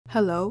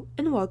Hello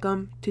and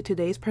welcome to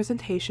today's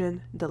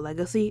presentation, The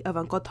Legacy of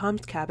Uncle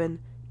Tom's Cabin,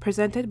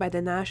 presented by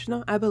the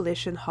National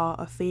Abolition Hall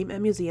of Fame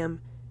and Museum,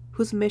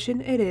 whose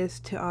mission it is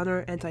to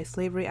honor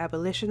anti-slavery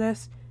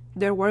abolitionists,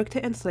 their work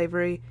to end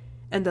slavery,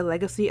 and the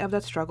legacy of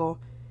that struggle,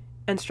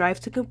 and strives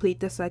to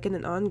complete the second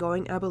and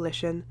ongoing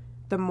abolition,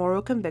 the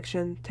moral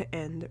conviction to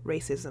end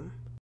racism.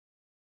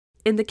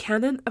 In the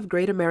canon of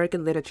great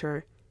American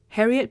literature,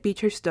 Harriet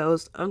Beecher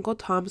Stowe's Uncle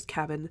Tom's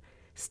Cabin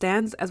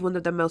stands as one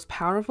of the most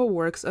powerful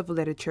works of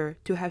literature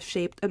to have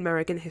shaped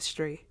American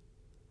history.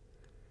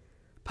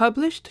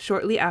 Published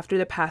shortly after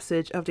the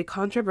passage of the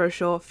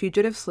controversial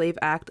Fugitive Slave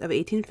Act of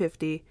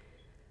 1850,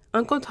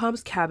 Uncle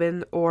Tom's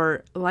Cabin,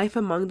 or Life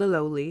Among the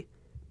Lowly,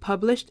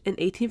 published in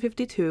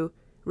 1852,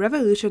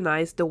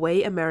 revolutionized the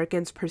way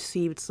Americans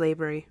perceived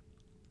slavery.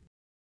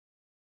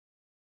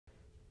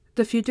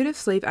 The Fugitive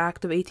Slave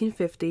Act of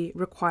 1850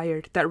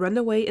 required that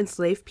runaway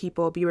enslaved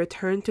people be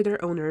returned to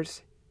their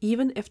owners,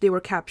 even if they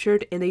were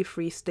captured in a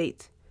free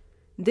state.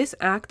 This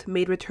act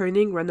made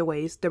returning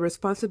runaways the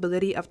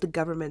responsibility of the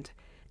government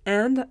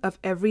and of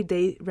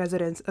everyday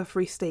residents of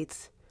free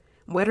states,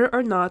 whether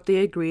or not they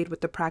agreed with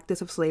the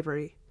practice of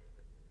slavery.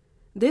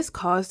 This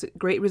caused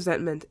great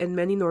resentment in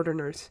many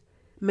Northerners,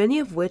 many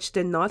of which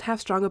did not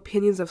have strong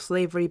opinions of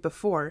slavery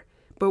before,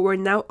 but were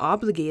now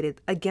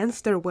obligated,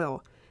 against their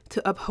will,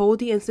 to uphold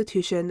the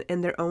institution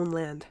in their own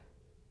land.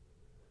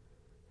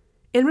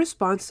 In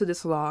response to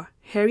this law,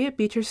 Harriet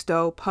Beecher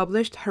Stowe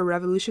published her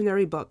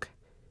revolutionary book.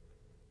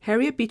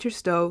 Harriet Beecher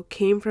Stowe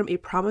came from a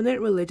prominent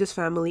religious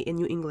family in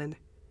New England.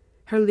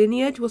 Her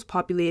lineage was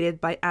populated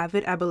by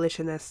avid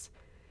abolitionists,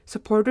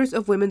 supporters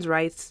of women's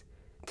rights,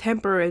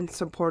 temperance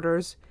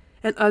supporters,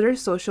 and other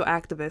social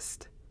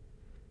activists.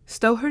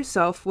 Stowe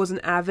herself was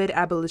an avid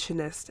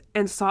abolitionist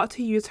and sought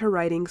to use her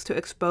writings to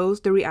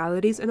expose the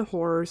realities and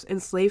horrors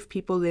enslaved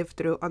people lived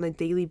through on a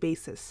daily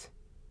basis.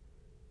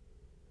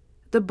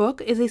 The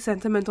book is a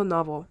sentimental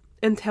novel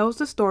and tells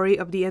the story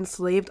of the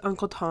enslaved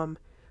Uncle Tom,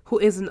 who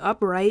is an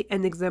upright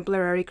and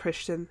exemplary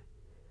Christian.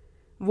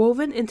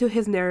 Woven into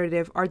his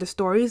narrative are the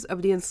stories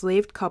of the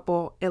enslaved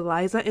couple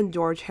Eliza and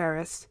George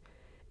Harris,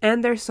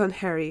 and their son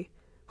Harry,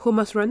 who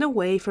must run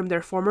away from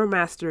their former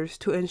masters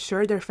to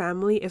ensure their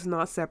family is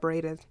not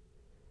separated.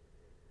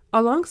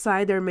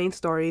 Alongside their main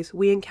stories,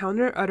 we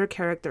encounter other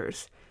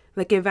characters,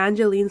 like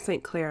Evangeline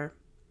St. Clair,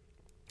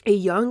 a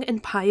young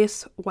and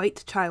pious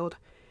white child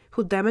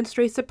who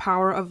demonstrates the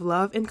power of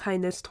love and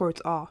kindness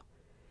towards all.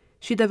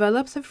 She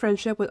develops a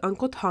friendship with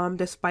Uncle Tom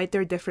despite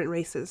their different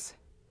races.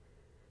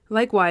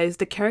 Likewise,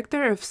 the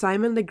character of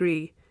Simon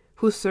Legree,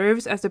 who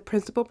serves as the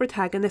principal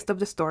protagonist of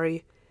the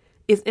story,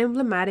 is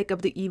emblematic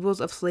of the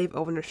evils of slave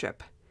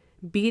ownership,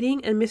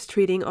 beating and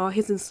mistreating all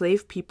his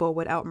enslaved people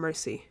without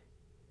mercy.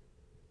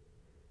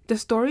 The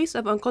stories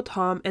of Uncle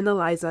Tom and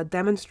Eliza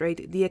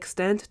demonstrate the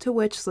extent to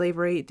which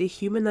slavery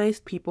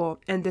dehumanized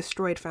people and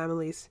destroyed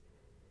families.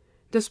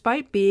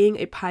 Despite being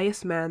a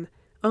pious man,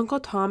 Uncle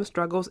Tom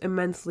struggles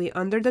immensely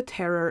under the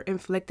terror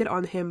inflicted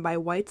on him by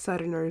white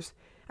Southerners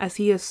as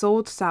he is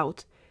sold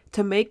south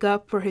to make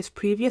up for his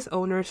previous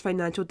owner's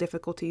financial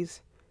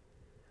difficulties.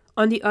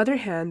 On the other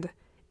hand,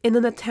 in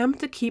an attempt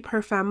to keep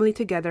her family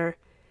together,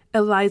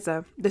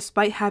 Eliza,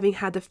 despite having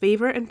had the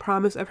favor and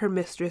promise of her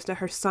mistress that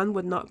her son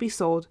would not be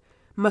sold,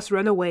 must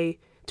run away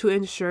to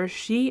ensure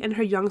she and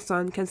her young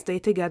son can stay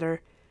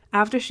together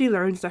after she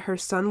learns that her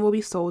son will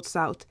be sold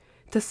south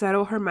to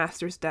settle her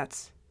master's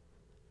debts.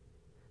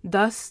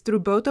 Thus, through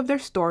both of their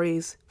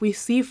stories, we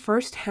see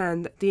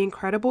firsthand the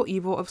incredible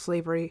evil of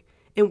slavery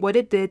and what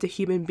it did to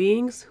human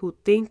beings who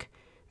think,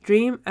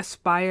 dream,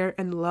 aspire,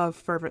 and love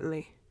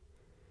fervently.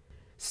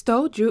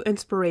 Stowe drew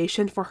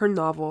inspiration for her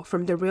novel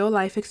from the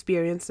real-life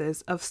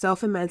experiences of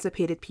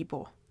self-emancipated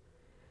people.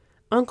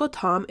 Uncle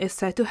Tom is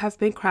said to have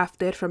been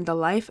crafted from the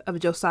life of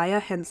Josiah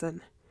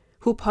Henson,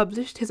 who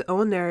published his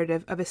own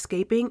narrative of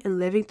escaping and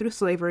living through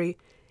slavery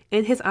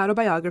in his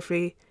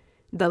autobiography,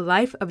 The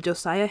Life of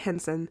Josiah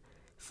Henson,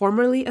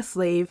 formerly a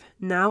slave,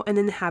 now an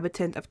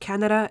inhabitant of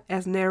Canada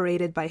as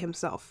narrated by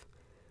himself,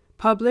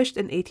 published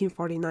in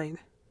 1849.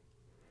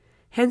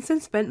 Henson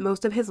spent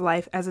most of his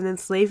life as an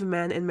enslaved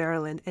man in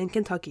Maryland and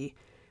Kentucky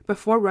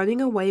before running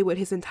away with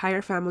his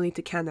entire family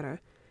to Canada,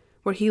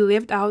 where he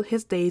lived out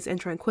his days in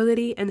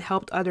tranquility and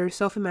helped other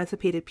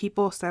self-emancipated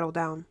people settle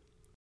down.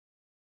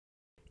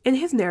 In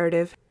his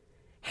narrative,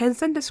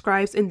 Henson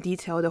describes in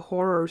detail the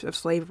horrors of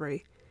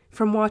slavery,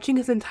 from watching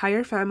his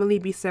entire family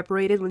be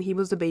separated when he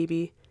was a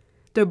baby,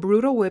 the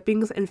brutal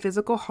whippings and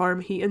physical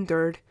harm he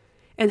endured,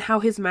 and how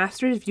his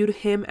masters viewed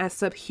him as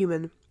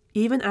subhuman,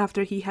 even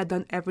after he had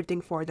done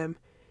everything for them,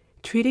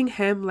 treating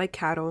him like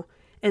cattle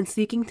and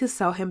seeking to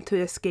sell him to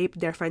escape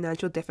their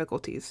financial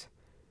difficulties.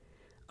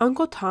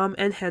 Uncle Tom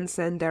and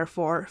Henson,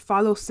 therefore,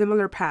 follow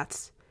similar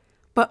paths,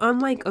 but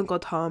unlike Uncle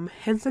Tom,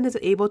 Henson is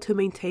able to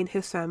maintain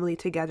his family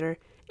together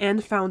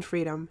and found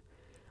freedom,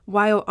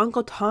 while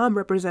Uncle Tom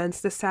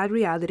represents the sad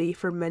reality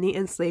for many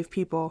enslaved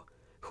people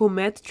who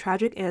met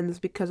tragic ends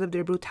because of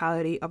the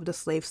brutality of the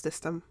slave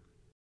system.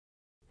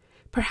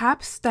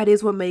 Perhaps that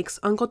is what makes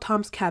Uncle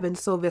Tom's Cabin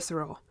so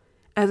visceral,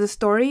 as the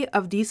story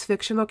of these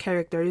fictional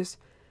characters,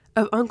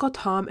 of Uncle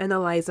Tom and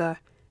Eliza,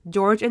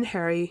 George and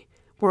Harry,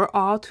 were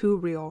all too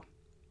real.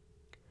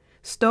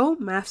 Stowe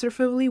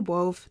masterfully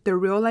wove the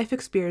real-life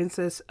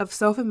experiences of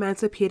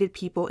self-emancipated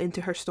people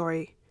into her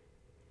story.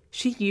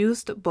 She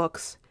used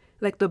books,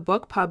 like the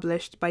book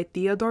published by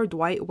Theodore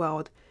Dwight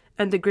Weld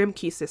and the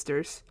Grimke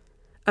sisters,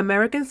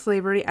 American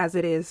Slavery as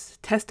It Is,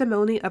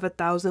 Testimony of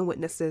 1,000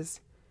 Witnesses.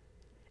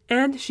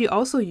 And she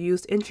also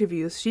used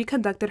interviews she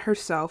conducted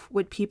herself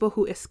with people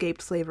who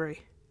escaped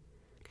slavery.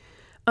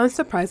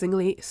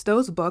 Unsurprisingly,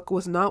 Stowe's book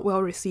was not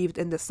well received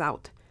in the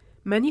South.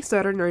 Many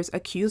Southerners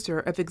accused her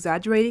of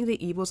exaggerating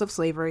the evils of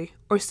slavery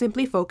or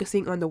simply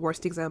focusing on the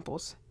worst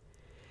examples.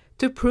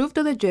 To prove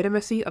the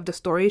legitimacy of the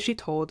stories she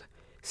told,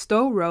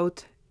 Stowe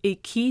wrote A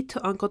Key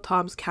to Uncle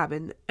Tom's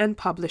Cabin and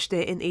published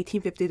it in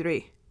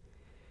 1853.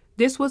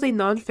 This was a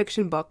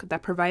non-fiction book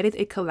that provided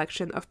a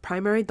collection of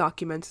primary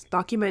documents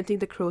documenting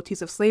the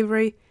cruelties of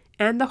slavery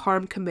and the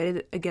harm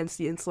committed against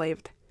the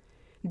enslaved,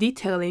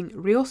 detailing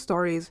real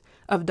stories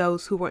of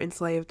those who were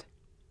enslaved.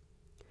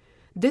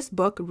 This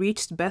book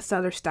reached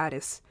bestseller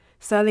status,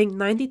 selling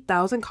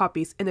 90,000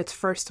 copies in its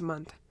first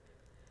month.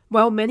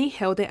 While many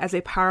hailed it as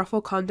a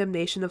powerful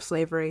condemnation of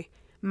slavery,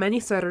 many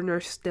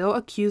Southerners still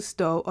accused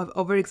Stowe of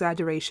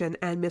over-exaggeration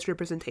and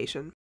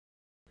misrepresentation.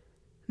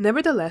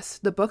 Nevertheless,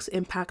 the book's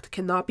impact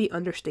cannot be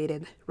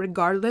understated,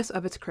 regardless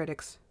of its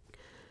critics.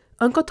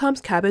 Uncle Tom's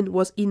Cabin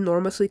was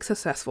enormously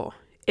successful.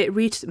 It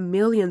reached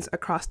millions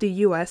across the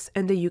US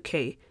and the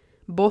UK,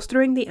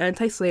 bolstering the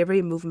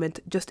anti-slavery movement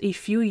just a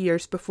few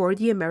years before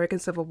the American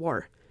Civil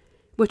War,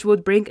 which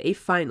would bring a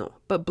final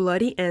but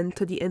bloody end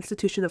to the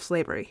institution of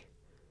slavery.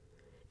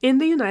 In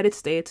the United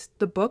States,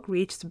 the book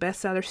reached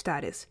bestseller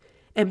status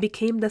and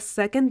became the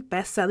second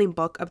best-selling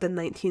book of the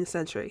 19th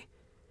century.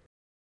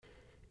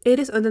 It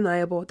is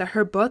undeniable that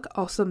her book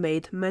also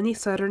made many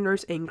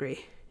Southerners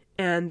angry,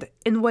 and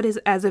in what is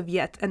as of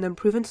yet an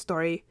unproven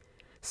story,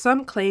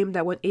 some claim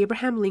that when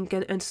Abraham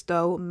Lincoln and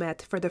Stowe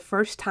met for the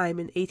first time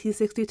in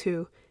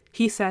 1862,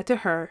 he said to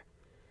her,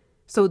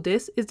 "So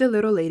this is the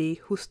little lady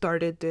who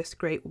started this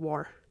great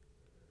war."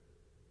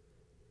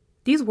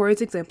 These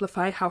words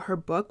exemplify how her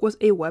book was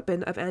a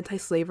weapon of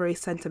anti-slavery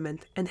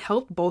sentiment and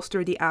helped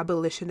bolster the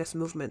abolitionist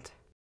movement.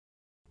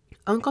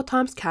 Uncle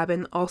Tom's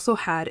Cabin also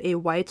had a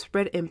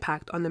widespread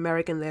impact on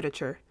American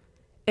literature.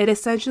 It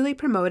essentially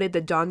promoted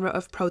the genre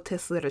of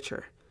protest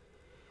literature.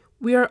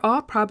 We are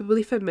all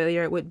probably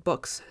familiar with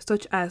books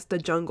such as The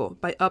Jungle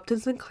by Upton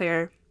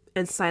Sinclair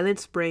and Silent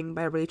Spring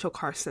by Rachel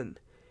Carson,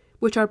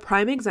 which are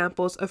prime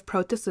examples of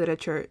protest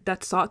literature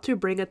that sought to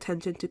bring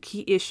attention to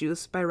key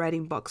issues by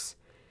writing books,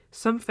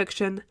 some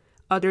fiction,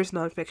 others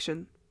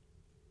nonfiction.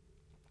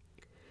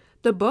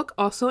 The book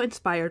also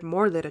inspired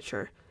more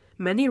literature,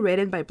 many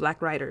written by Black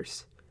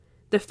writers.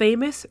 The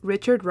famous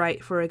Richard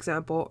Wright, for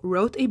example,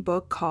 wrote a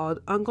book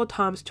called Uncle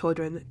Tom's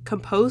Children,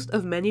 composed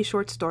of many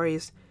short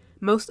stories,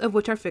 most of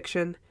which are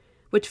fiction,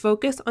 which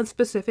focus on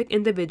specific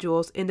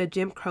individuals in the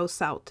Jim Crow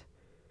South.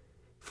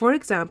 For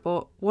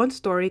example, one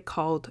story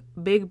called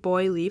Big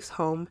Boy Leaves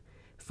Home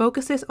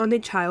focuses on a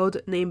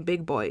child named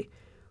Big Boy,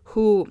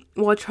 who,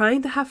 while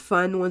trying to have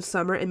fun one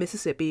summer in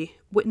Mississippi,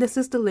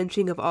 witnesses the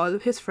lynching of all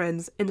of his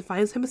friends and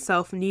finds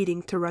himself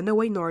needing to run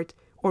away north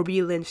or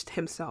be lynched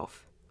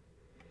himself.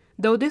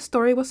 Though this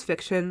story was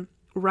fiction,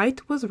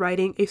 Wright was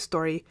writing a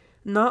story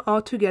not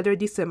altogether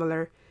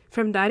dissimilar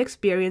from that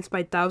experienced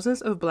by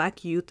thousands of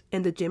Black youth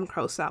in the Jim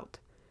Crow South,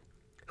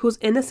 whose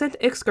innocent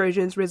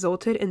excursions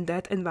resulted in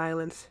death and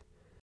violence.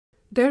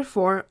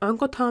 Therefore,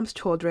 Uncle Tom's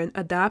Children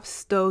adapts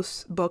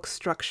Stowe's book's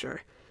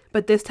structure,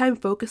 but this time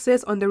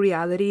focuses on the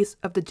realities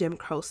of the Jim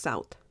Crow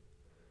South.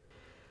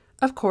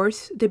 Of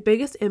course, the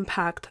biggest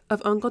impact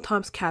of Uncle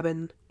Tom's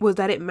Cabin was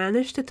that it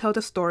managed to tell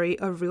the story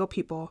of real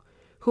people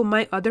who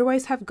might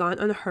otherwise have gone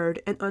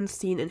unheard and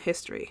unseen in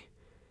history.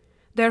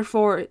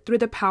 Therefore, through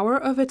the power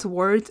of its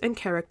words and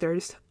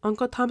characters,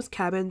 Uncle Tom's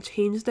Cabin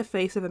changed the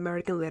face of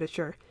American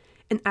literature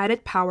and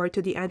added power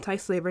to the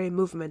anti-slavery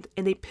movement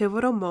in a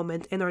pivotal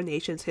moment in our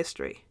nation's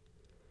history.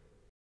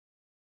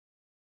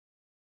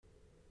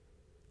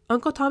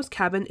 Uncle Tom's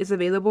Cabin is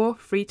available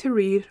free to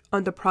read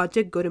on the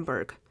Project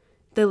Gutenberg.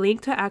 The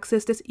link to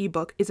access this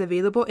ebook is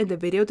available in the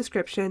video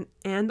description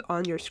and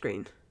on your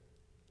screen.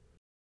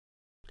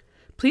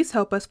 Please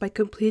help us by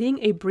completing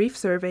a brief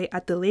survey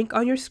at the link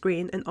on your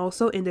screen and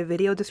also in the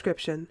video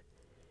description.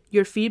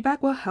 Your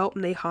feedback will help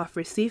NAHOF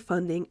receive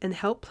funding and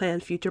help plan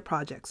future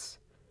projects.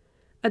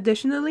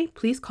 Additionally,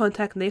 please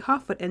contact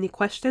NAHOF with any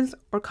questions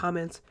or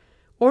comments,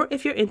 or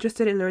if you're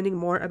interested in learning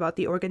more about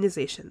the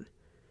organization.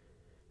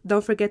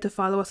 Don't forget to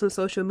follow us on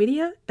social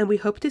media, and we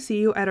hope to see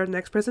you at our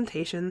next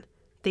presentation.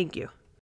 Thank you.